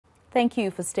Thank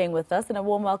you for staying with us, and a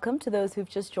warm welcome to those who've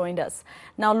just joined us.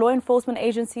 Now, law enforcement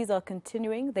agencies are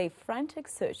continuing their frantic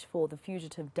search for the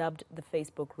fugitive dubbed the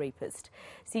Facebook rapist.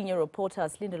 Senior reporter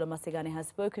Slindelo Masegane has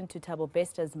spoken to Thabo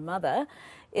Bester's mother.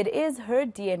 It is her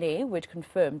DNA which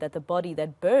confirmed that the body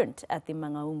that burnt at the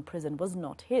Mangaung prison was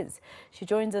not his. She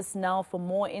joins us now for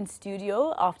more in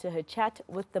studio after her chat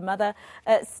with the mother.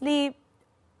 Slee,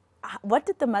 what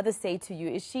did the mother say to you?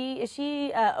 Is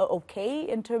she okay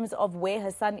in terms of where her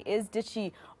son is? Did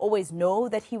she always know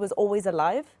that he was always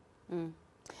alive?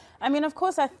 I mean, of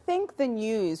course, I think the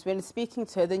news, when speaking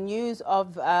to her, the news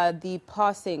of the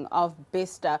passing of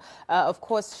Bester, of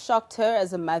course, shocked her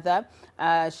as a mother.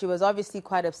 She was obviously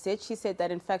quite upset. She said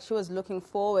that, in fact, she was looking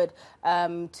forward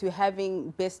to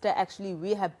having Bester actually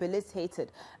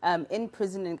rehabilitated in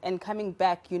prison and coming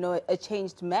back, you know, a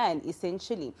changed man,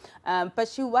 essentially. But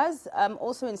she was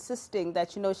also insisting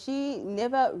that, you know, she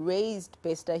never raised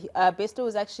Bester. Bester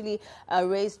was actually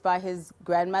raised by his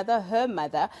grandmother, her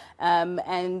mother,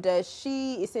 and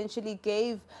she essentially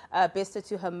gave Bester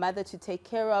to her mother to take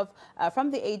care of from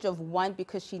the age of 1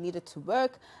 because she needed to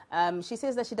work. She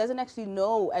says that she doesn't actually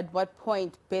know at what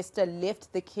point Bester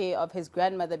left the care of his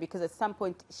grandmother, because at some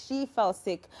point she fell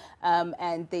sick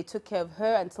and they took care of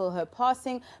her until her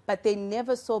passing, but they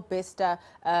never saw Bester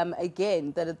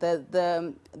again.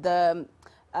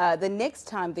 The next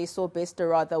time they saw Bester,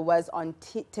 rather, was on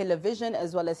television,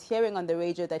 as well as hearing on the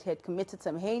radio that he had committed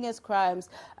some heinous crimes,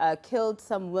 killed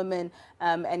some women,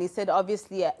 and he said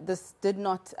obviously this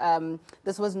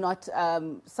was not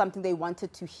something they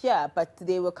wanted to hear, but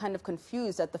they were kind of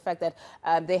confused at the fact that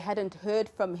they hadn't heard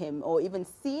from him or even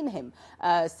seen him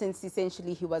since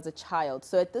essentially he was a child.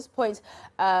 So at this point,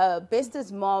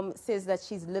 Bester's mom says that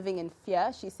she's living in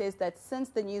fear. She says that since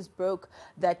the news broke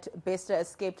that Bester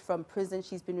escaped from prison,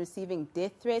 she's been receiving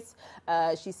death threats.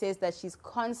 She says that she's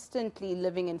constantly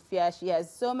living in fear. She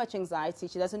has so much anxiety.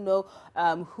 She doesn't know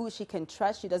who she can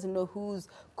trust. She doesn't know whose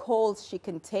calls she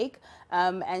can take.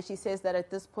 And she says that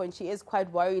at this point she is quite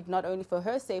worried, not only for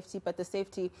her safety, but the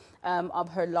safety of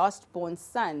her last-born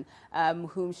son,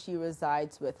 whom she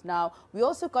resides with. Now, we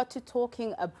also got to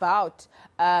talking about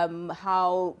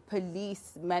how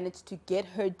police managed to get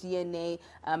her DNA,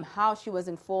 how she was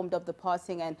informed of the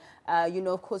passing, and, you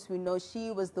know, of course, we know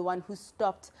she was the one who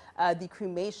stopped the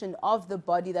cremation of the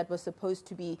body that was supposed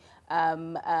to be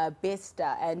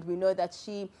Bester. And we know that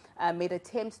she made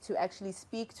attempts to actually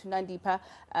speak to Nandipha.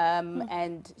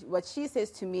 And what she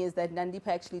says to me is that Nandipha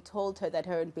actually told her that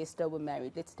her and Bester were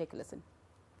married. Let's take a listen.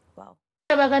 Wow.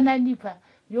 Nandipha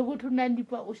yokuthi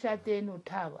uNandipha ushade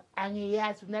noThabo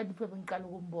angiyazi uNandipha bengiqala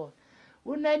ukumbona.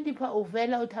 uNandipha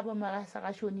uvela uThabo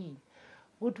makasakashonile.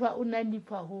 Kuthiwa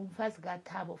uNandipha umfazi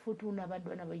kaThabo futhi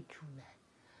unabantwana bayithuna.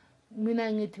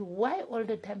 Mina ngithi why all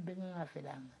the time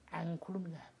bengingavelanga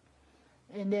angikhulumi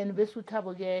kabi. And then bese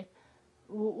uThabo ke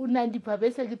uNandipha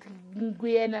bese ngithi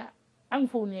kuyena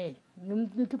angifonele.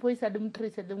 Ngithi phoyisa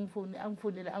lemtrace lemfoni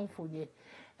angifonele.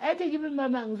 Athi kimi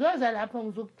mama ngizoza lapha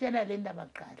ngizokutshela le ndaba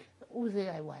kuqala. Uze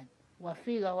kayi1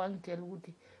 wafika wangitshela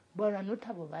ukuthi bona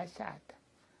noThabo bashada.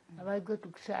 Abaqeda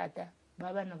ukushada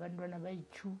baba nabantwana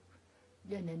bayi2.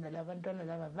 Yena labantwana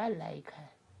laba balayika.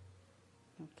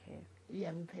 Okay.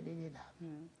 Iyamiphelele la.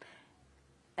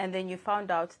 And then you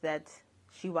found out that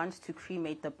she wants to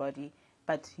cremate the body,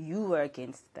 but you were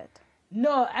against that.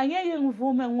 No, angeke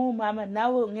ngivume ngumama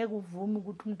nawe ngeke uvume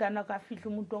ukuthi umntana kafihle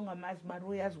umuntu ongamazi manje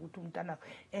uyazi ukuthi umntana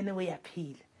anyway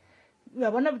yaphila.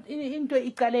 Uyabona into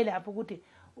iqale lapho ukuthi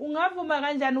ungavuma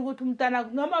kanjani ukuthi umntana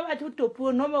noma bathi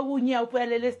udophiwe noma kunya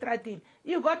uphelele estradini.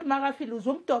 You got makafile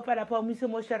uzomdopa lapha umise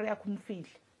moshari yakho umfihle.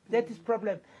 That is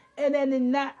problem. And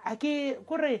then na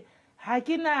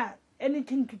hakina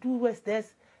anything to do with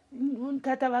this.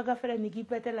 Untata bakafela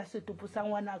nikipetela setupu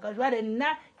sangwana ka jwale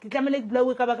nna ke tlamele ke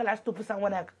blowe ka baka la setupu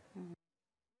sangwana ka.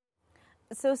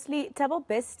 So, Slee, Thabo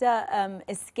Bester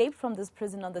escaped from this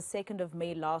prison on the 2nd of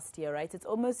May last year, right? It's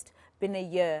almost been a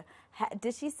year.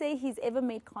 Did she say he's ever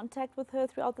made contact with her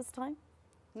throughout this time?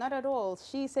 Not at all.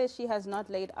 She says she has not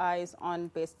laid eyes on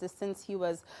Bester since he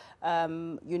was,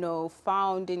 you know,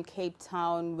 found in Cape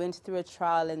Town, went through a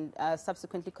trial and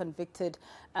subsequently convicted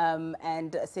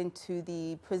and sent to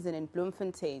the prison in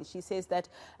Bloemfontein. She says that,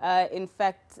 in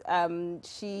fact,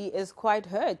 she is quite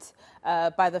hurt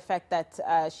by the fact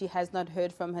that she has not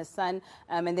heard from her son,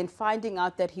 and then finding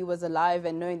out that he was alive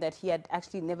and knowing that he had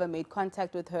actually never made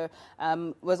contact with her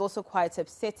was also quite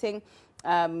upsetting.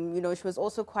 You know, she was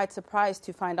also quite surprised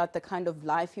to find out the kind of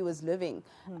life he was living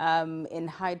in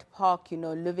Hyde Park, you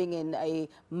know, living in a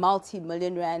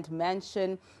multi-million rand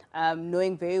mansion,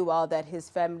 knowing very well that his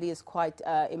family is quite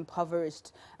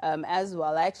impoverished as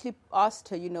well. I actually asked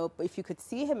her, if you could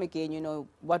see him again,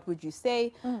 what would you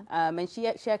say? And she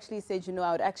actually said,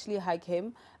 I would actually hug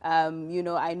him.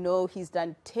 I know he's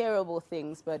done terrible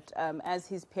things, but as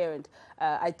his parent,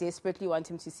 I desperately want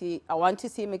him to see. I want to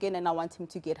see him again, and I want him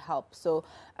to get help. So,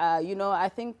 I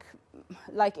think,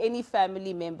 like any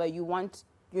family member, you want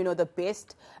the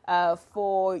best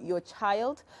for your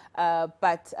child.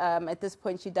 But at this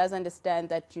point, she does understand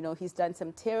that, he's done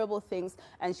some terrible things,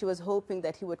 and she was hoping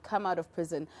that he would come out of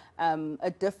prison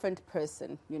a different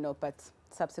person, but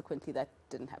subsequently that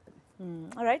didn't happen.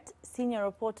 All right, senior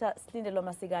reporter Slindelo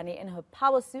Masigani in her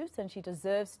power suit, and she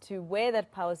deserves to wear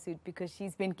that power suit because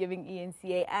she's been giving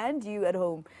eNCA and you at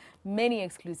home many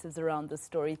exclusives around this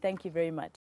story. Thank you very much.